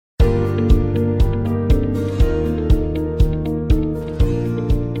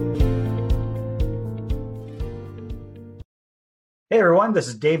everyone, this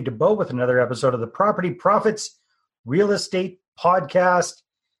is Dave Dubeau with another episode of the Property Profits Real Estate Podcast.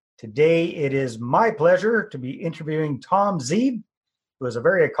 Today, it is my pleasure to be interviewing Tom Zeeb, who is a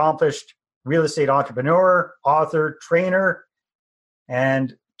very accomplished real estate entrepreneur, author, trainer,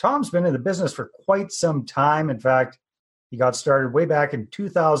 and Tom's been in the business for quite some time. In fact, he got started way back in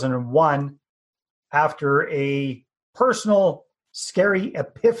 2001 after a personal scary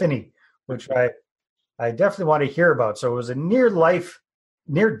epiphany, which I definitely want to hear about. So it was a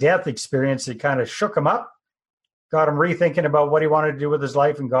near-death experience that kind of shook him up, got him rethinking about what he wanted to do with his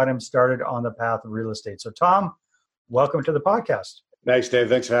life, and got him started on the path of real estate. So Tom, welcome to the podcast. Thanks, Dave.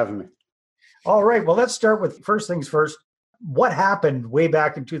 Thanks for having me. All right. Well, let's start with first things first. What happened way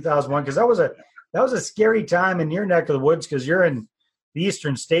back in 2001? Because that was a scary time in your neck of the woods, because you're in the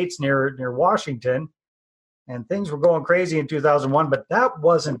eastern states near Washington, and things were going crazy in 2001. But that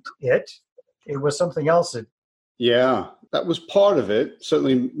wasn't it. It was something else. Yeah, that was part of it.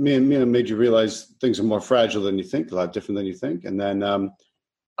 Certainly, me made you realize things are more fragile than you think, a lot different than you think. And then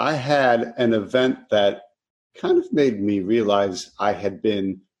I had an event that kind of made me realize I had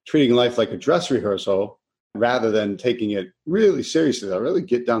been treating life like a dress rehearsal rather than taking it really seriously. I really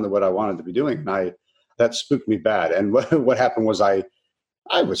get down to what I wanted to be doing, and that spooked me bad. And what happened was I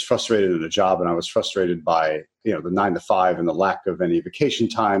was frustrated in a job, and I was frustrated by the 9 to 5 and the lack of any vacation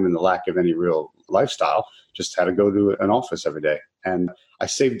time and the lack of any real lifestyle. Just had to go to an office every day. And I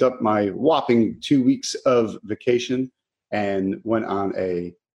saved up my whopping 2 weeks of vacation and went on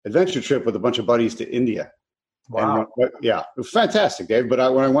a adventure trip with a bunch of buddies to India. Wow. And, yeah, it was fantastic, Dave. But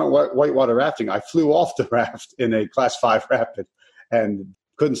when I went whitewater rafting, I flew off the raft in a Class 5 rapid and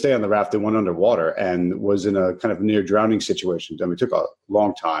couldn't stay on the raft and went underwater and was in a kind of near drowning situation. I mean, it took a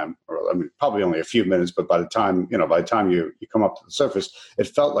long time, probably only a few minutes, but by the time you come up to the surface, it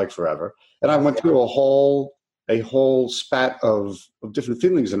felt like forever. And I went through a whole spat of different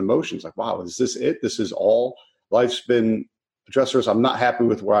feelings and emotions. Like, wow, is this it? This is all life's been a dress rehearsal. I'm not happy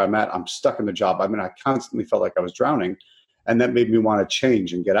with where I'm at. I'm stuck in the job. I mean, I constantly felt like I was drowning, and that made me want to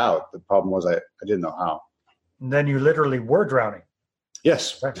change and get out. The problem was I didn't know how. And then you literally were drowning.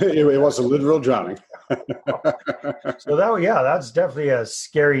 Yes, it was a literal drowning. So that's definitely a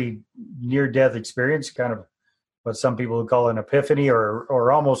scary near-death experience, kind of what some people would call an epiphany,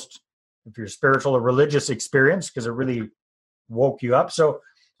 or almost, if you're spiritual, a religious experience, because it really woke you up. So,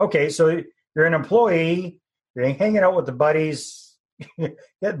 okay, so you're an employee, you're hanging out with the buddies,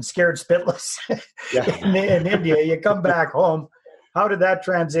 getting scared spitless in India. You come back home. How did that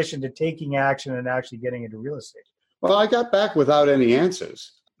transition to taking action and actually getting into real estate? Well, I got back without any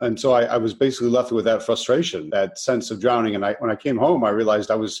answers. And so I was basically left with that frustration, that sense of drowning. And when I came home, I realized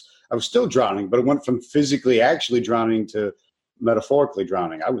I was still drowning, but it went from physically actually drowning to metaphorically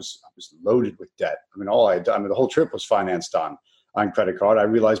drowning. I was loaded with debt. I mean, all I had done, the whole trip was financed on credit card. I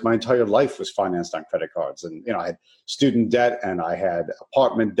realized my entire life was financed on credit cards. And, I had student debt, and I had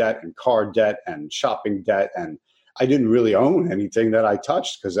apartment debt and car debt and shopping debt, and I didn't really own anything that I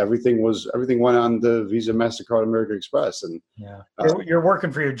touched because everything went on the Visa, MasterCard, American Express. And you're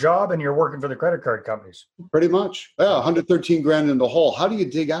working for your job and you're working for the credit card companies. Pretty much. Yeah, $113,000 in the hole. How do you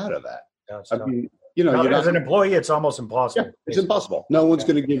dig out of that? As an employee, it's almost impossible. Yeah, it's impossible. No one's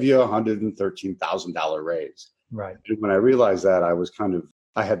going to give you a $113,000 raise. Right. And when I realized that,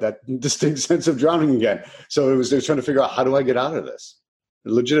 I had that distinct sense of drowning again. So they were trying to figure out, how do I get out of this?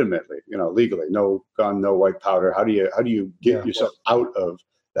 Legitimately, legally, no gun, no white powder. How do you get yourself out of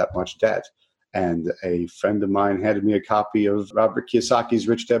that much debt? And a friend of mine handed me a copy of Robert Kiyosaki's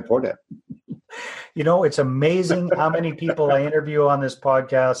Rich Dad Poor Dad. It's amazing how many people I interview on this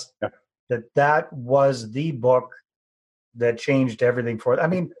podcast that was the book that changed everything for them. I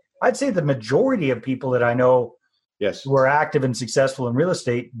mean, I'd say the majority of people that I know who are active and successful in real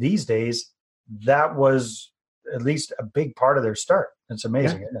estate these days, that was at least a big part of their start. It's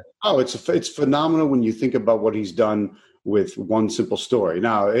amazing, isn't it? Oh, it's phenomenal when you think about what he's done with one simple story.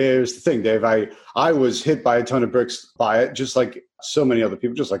 Now, here's the thing, Dave. I was hit by a ton of bricks by it, just like so many other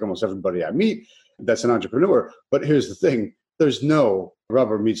people, just like almost everybody I meet that's an entrepreneur. But here's the thing. There's no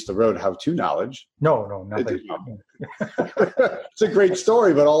rubber meets the road how-to knowledge. No, nothing. It's a great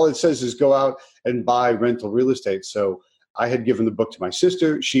story, but all it says is go out and buy rental real estate. So I had given the book to my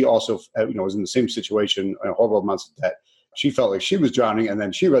sister. She also, was in the same situation, horrible amounts of debt. She felt like she was drowning, and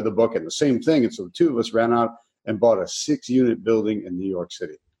then she read the book and the same thing. And so the two of us ran out and bought a 6-unit building in New York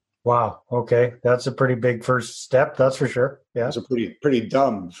City. Wow. Okay. That's a pretty big first step. That's for sure. Yeah. It's a pretty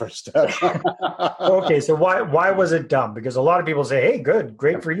dumb first step. Okay. So why was it dumb? Because a lot of people say, hey,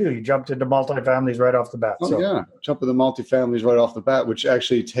 great for you. You jumped into multifamilies right off the bat. Jump into multifamilies right off the bat, which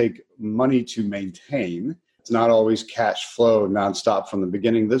actually take money to maintain. It's not always cash flow nonstop from the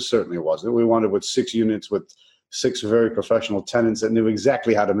beginning. This certainly wasn't. We wanted with 6 units with 6 very professional tenants that knew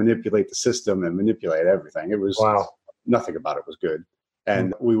exactly how to manipulate the system and manipulate everything. It was nothing about it was good.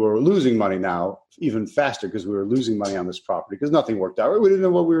 And we were losing money now even faster because we were losing money on this property because nothing worked out. We didn't know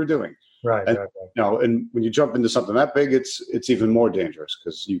what we were doing. Right. And, and when you jump into something that big, it's even more dangerous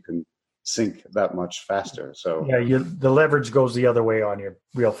because you can sink that much faster. So the leverage goes the other way on you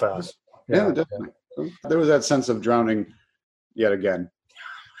real fast. Yeah, definitely. Yeah. There was that sense of drowning yet again.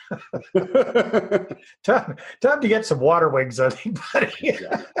 Time to get some water wings, I think, buddy.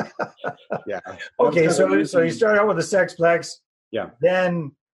 Yeah. Okay, so you start out with a sexplex. Yeah.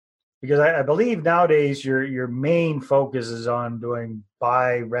 Then, because I believe nowadays your main focus is on doing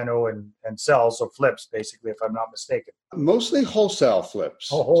buy, reno, and sell, so flips, basically, if I'm not mistaken. Mostly wholesale flips.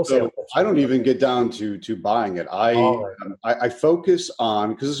 Oh, wholesale flips. I don't even get down to buying it. I focus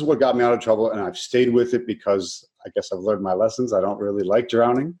on, because this is what got me out of trouble, and I've stayed with it because I guess I've learned my lessons. I don't really like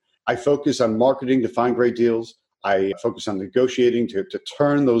drowning. I focus on marketing to find great deals. I focus on negotiating to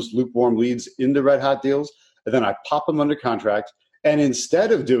turn those lukewarm leads into red hot deals. And then I pop them under contract. And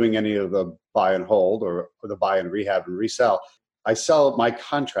instead of doing any of the buy and hold or the buy and rehab and resell, I sell my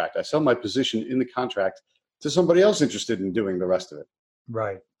contract. I sell my position in the contract to somebody else interested in doing the rest of it.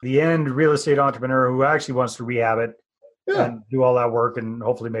 Right. The end real estate entrepreneur who actually wants to rehab it and do all that work and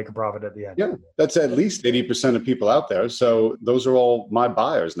hopefully make a profit at the end. Yeah, that's at least 80% of people out there. So those are all my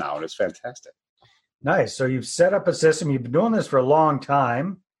buyers now, and it's fantastic. Nice. So you've set up a system. You've been doing this for a long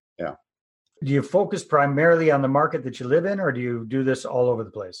time. Yeah. Do you focus primarily on the market that you live in, or do you do this all over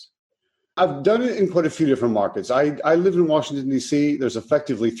the place? I've done it in quite a few different markets. I live in Washington, D.C. There's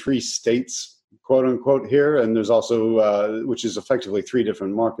effectively 3 states, quote unquote, here. And there's also, which is effectively 3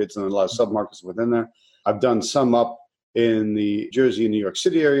 different markets and a lot of sub-markets within there. I've done some up in the Jersey and New York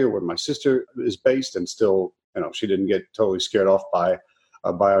City area where my sister is based, and still, she didn't get totally scared off by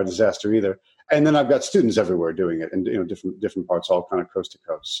our disaster either. And then I've got students everywhere doing it, and different parts, all kind of coast to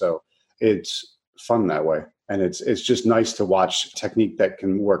coast. So it's fun that way, and it's just nice to watch technique that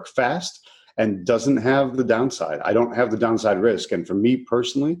can work fast and doesn't have the downside. I don't have the downside risk, and for me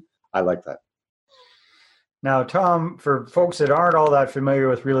personally, I like that. Now, Tom, for folks that aren't all that familiar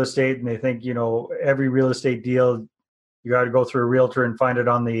with real estate and they think, every real estate deal, you got to go through a realtor and find it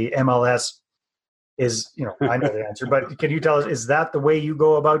on the MLS is, I know the answer, but can you tell us, is that the way you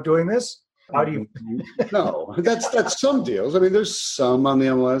go about doing this? How do you? No, that's some deals. I mean, there's some on the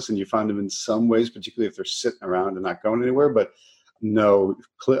MLS and you find them in some ways, particularly if they're sitting around and not going anywhere, but no,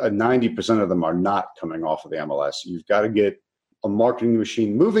 90% of them are not coming off of the MLS. You've got to get a marketing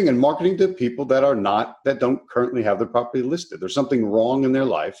machine moving and marketing to people that don't currently have their property listed. There's something wrong in their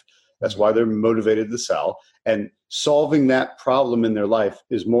life. That's why they're motivated to sell. And solving that problem in their life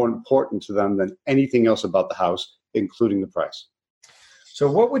is more important to them than anything else about the house, including the price. So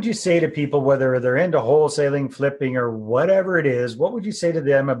what would you say to people, whether they're into wholesaling, flipping, or whatever it is, what would you say to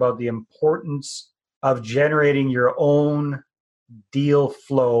them about the importance of generating your own deal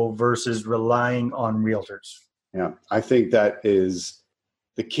flow versus relying on realtors? Yeah, I think that is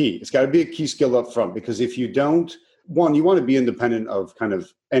the key. It's got to be a key skill up front, because if you don't, one, you want to be independent of kind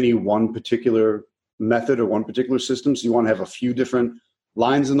of any one particular method or one particular system. So you want to have a few different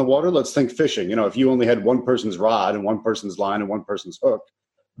lines in the water. Let's think fishing. If you only had one person's rod and one person's line and one person's hook,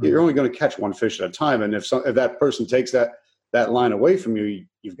 you're only going to catch one fish at a time. And if that person takes that line away from you,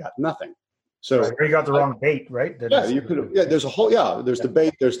 you've got nothing. So you got the wrong bait, right? There's the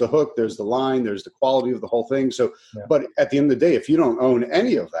bait, there's the hook, there's the line, there's the quality of the whole thing. So, but at the end of the day, if you don't own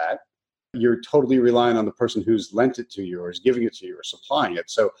any of that, you're totally relying on the person who's lent it to you or is giving it to you or supplying it.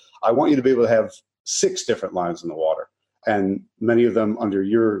 So I want you to be able to have 6 different lines in the water, and many of them under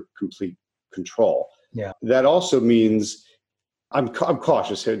your complete control. Yeah. That also means I'm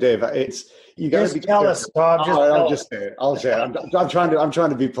cautious here, Dave. You got to be tell us, Bob. I'll just say it. I'll say it. I'm trying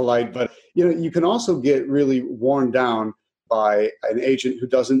to be polite, but you can also get really worn down by an agent who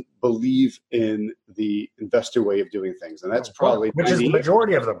doesn't believe in the investor way of doing things, and that's probably which is the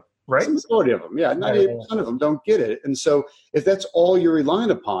majority of them, right? It's the majority of them, 98% of them don't get it, and so if that's all you're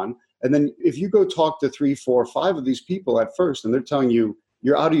relying upon, and then if you go talk to 3, 4, 5 of these people at first, and they're telling you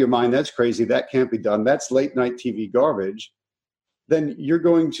you're out of your mind, that's crazy, that can't be done, that's late night TV garbage, then you're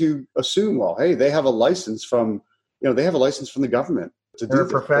going to assume, well, hey, they have a license from the government to do. They're a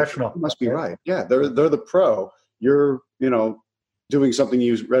professional. That must be right. Yeah, they're the pro. You're doing something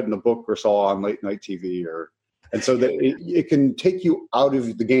you read in a book or saw on late night TV, and so that it can take you out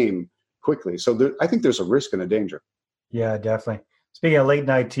of the game quickly. So I think there's a risk and a danger. Yeah, definitely. Speaking of late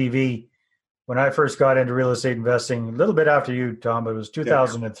night TV, when I first got into real estate investing, a little bit after you, Tom, but it was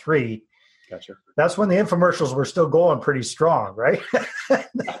 2003. Gotcha. That's when the infomercials were still going pretty strong, right?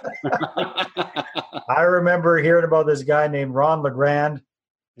 I remember hearing about this guy named Ron LeGrand,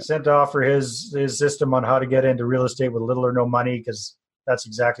 sent to offer his system on how to get into real estate with little or no money, because that's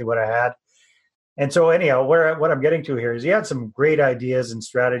exactly what I had. And so anyhow, what I'm getting to here is he had some great ideas and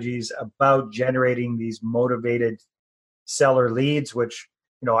strategies about generating these motivated seller leads, which,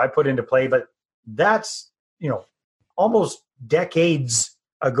 I put into play, but that's, almost decades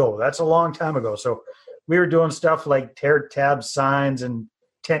ago. That's a long time ago. So we were doing stuff like tear tab signs and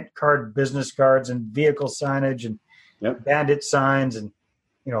tent card business cards and vehicle signage and bandit signs and,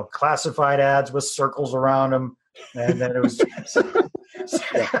 classified ads with circles around them. And then it was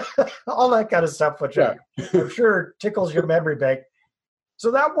all that kind of stuff, which I'm sure tickles your memory bank.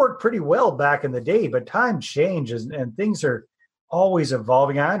 So that worked pretty well back in the day, but times change and things are always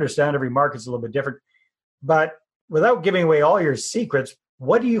evolving. I understand every market's a little bit different, but without giving away all your secrets,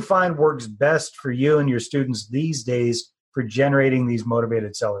 what do you find works best for you and your students these days for generating these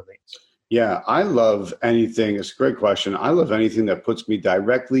motivated seller leads? Yeah, I love anything. It's a great question. I love anything that puts me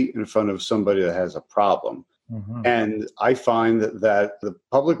directly in front of somebody that has a problem. Mm-hmm. And I find that the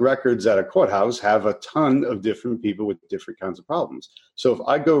public records at a courthouse have a ton of different people with different kinds of problems. So if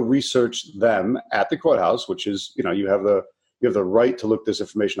I go research them at the courthouse, which is, you have the right to look this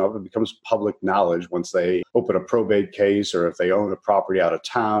information up. It becomes public knowledge once they open a probate case, or if they own a property out of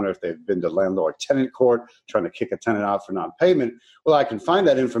town, or if they've been to landlord-tenant court trying to kick a tenant out for non-payment. Well, I can find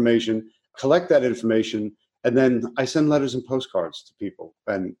that information, collect that information, and then I send letters and postcards to people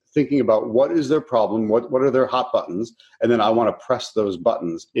and thinking about what is their problem, what are their hot buttons, and then I want to press those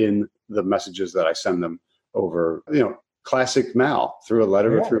buttons in the messages that I send them over, classic mail, through a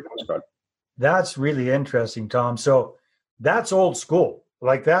letter or through a postcard. That's really interesting, Tom. So that's old school.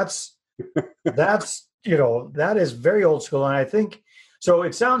 Like that is very old school. And I think, so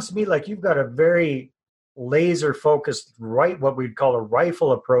it sounds to me like you've got a very laser focused, what we'd call a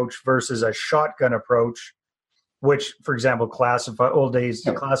rifle approach versus a shotgun approach, which, for example,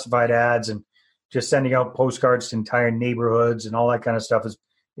 classified ads and just sending out postcards to entire neighborhoods and all that kind of stuff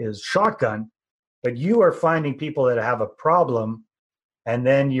is shotgun. But you are finding people that have a problem, and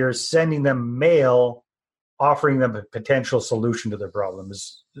then you're sending them mail offering them a potential solution to their problem.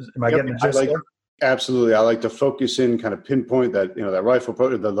 Am I getting the gist there? Absolutely. I like to focus in, kind of pinpoint that, that rifle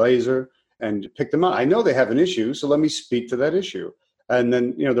approach, the laser, and pick them out. I know they have an issue, so let me speak to that issue. And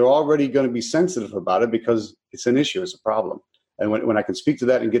then, they're already going to be sensitive about it because it's an issue, it's a problem. And when I can speak to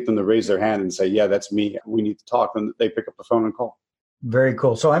that and get them to raise their hand and say, yeah, that's me, we need to talk, then they pick up the phone and call. Very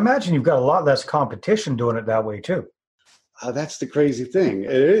cool. So I imagine you've got a lot less competition doing it that way too. That's the crazy thing.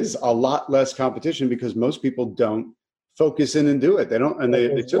 It is a lot less competition because most people don't focus in and do it. They don't, and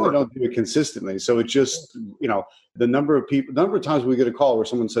they certainly don't do it consistently. So it just, the number of times we get a call where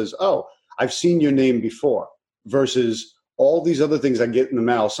someone says, "Oh, I've seen your name before," versus all these other things I get in the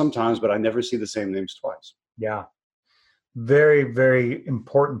mail sometimes, but I never see the same names twice. Yeah. Very, very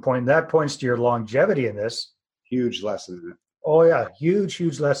important point. That points to your longevity in this. Huge lesson in it. Oh yeah. Huge,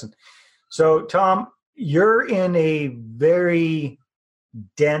 huge lesson. So Tom, you're in a very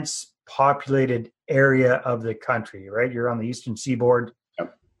dense populated area of the country, right? You're on the eastern seaboard.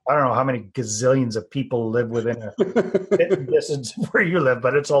 Yep. I don't know how many gazillions of people live within a distance of where you live,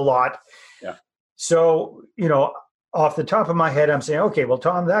 but it's a lot. Yeah. So, off the top of my head, I'm saying, okay, well,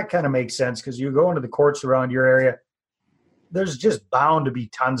 Tom, that kind of makes sense because you go into the courts around your area. There's just bound to be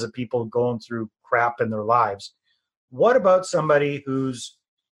tons of people going through crap in their lives. What about somebody who's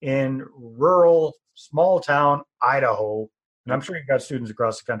in rural, small town Idaho? And I'm sure you've got students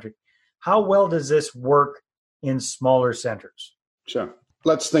across the country. How well does this work in smaller centers? Sure.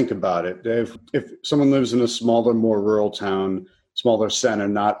 Let's think about it. If someone lives in a smaller, more rural town, smaller center,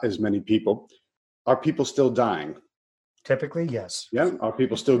 not as many people, are people still dying? Typically, yes. Yeah. Are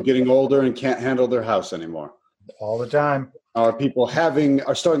people still getting older and can't handle their house anymore? All the time. Are people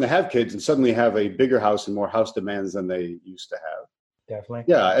are starting to have kids and suddenly have a bigger house and more house demands than they used to have? Definitely.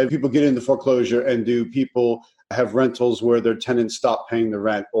 Yeah. And people get into foreclosure, and do people have rentals where their tenants stop paying the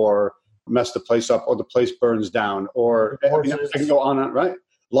rent or mess the place up, or the place burns down, or I can go on, right?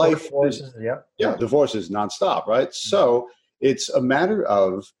 Life divorces, divorces nonstop, right? So it's not a matter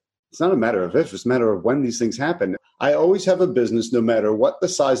of if, it's a matter of when these things happen. I always have a business, no matter what the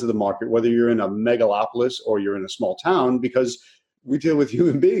size of the market, whether you're in a megalopolis or you're in a small town, because we deal with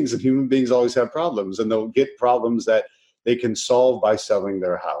human beings, and human beings always have problems, and they'll get problems that they can solve by selling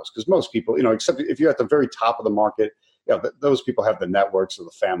their house. Because most people, except if you're at the very top of the market, those people have the networks or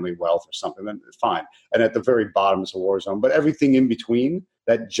the family wealth or something, then fine. And at the very bottom is a war zone. But everything in between,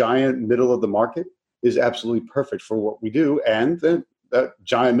 that giant middle of the market, is absolutely perfect for what we do. And then that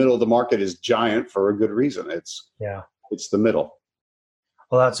giant middle of the market is giant for a good reason. It's the middle.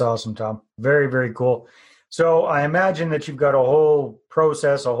 Well, that's awesome, Tom. Very, very cool. So I imagine that you've got a whole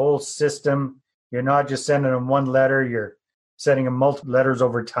process, a whole system. You're not just sending them one letter. You're sending them multiple letters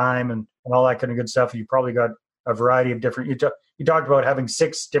over time and all that kind of good stuff. You probably got a variety of different, you talked about having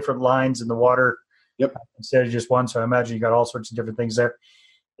 6 different lines in the water instead of just one. So I imagine you got all sorts of different things there.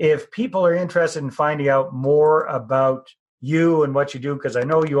 If people are interested in finding out more about you and what you do, because I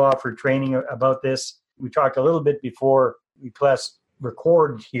know you offer training about this. We talked a little bit before we press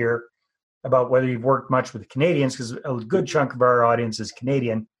record here about whether you've worked much with Canadians, because a good chunk of our audience is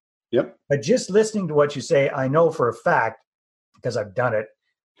Canadian. Yep. But just listening to what you say, I know for a fact, because I've done it,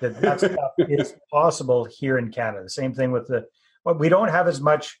 that stuff is possible here in Canada. The same thing with we don't have as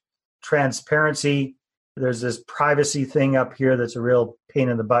much transparency. There's this privacy thing up here that's a real pain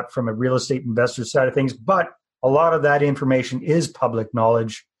in the butt from a real estate investor side of things. But a lot of that information is public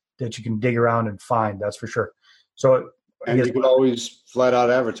knowledge that you can dig around and find. That's for sure. So, and you can always flat out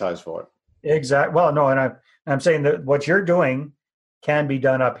advertise for it. Exactly. Well, no, and I'm saying that what you're doing can be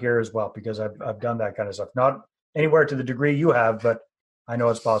done up here as well, because I've done that kind of stuff. Not anywhere to the degree you have, but I know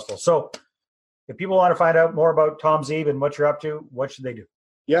it's possible. So if people want to find out more about Tom Zeeb and what you're up to, what should they do?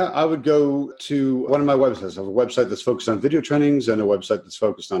 Yeah, I would go to one of my websites. I have a website that's focused on video trainings and a website that's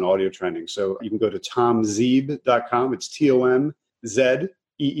focused on audio training. So you can go to tomzeeb.com. It's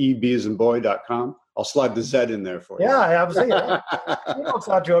TOMZEEB as in boy.com. I'll slide the Z in there for you. Yeah, I was saying, it's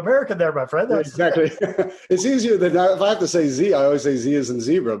not too American there, my friend. That's exactly. It's easier than, if I have to say Z, I always say Z as in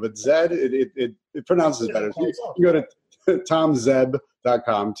zebra, but Z, it pronounces better. So you go to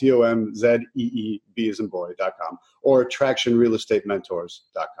tomzeeb.com, TOMZEEB as in boy.com, or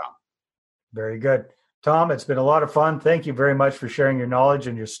tractionrealestatementors.com. Very good. Tom, it's been a lot of fun. Thank you very much for sharing your knowledge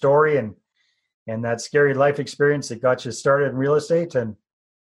and your story and that scary life experience that got you started in real estate. And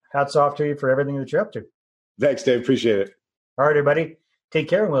hats off to you for everything that you're up to. Thanks, Dave. Appreciate it. All right, everybody. Take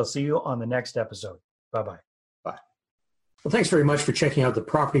care, and we'll see you on the next episode. Bye-bye. Bye. Well, thanks very much for checking out the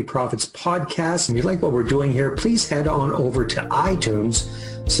Property Profits podcast. If you like what we're doing here, please head on over to iTunes,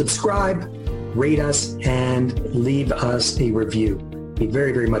 subscribe, rate us, and leave us a review. Be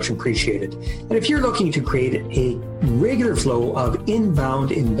very, very much appreciated. And if you're looking to create a regular flow of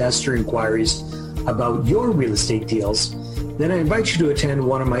inbound investor inquiries about your real estate deals, then I invite you to attend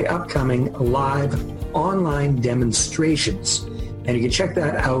one of my upcoming live online demonstrations. And you can check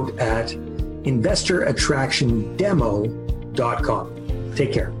that out at investorattractiondemo.com.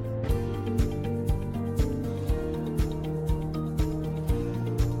 Take care.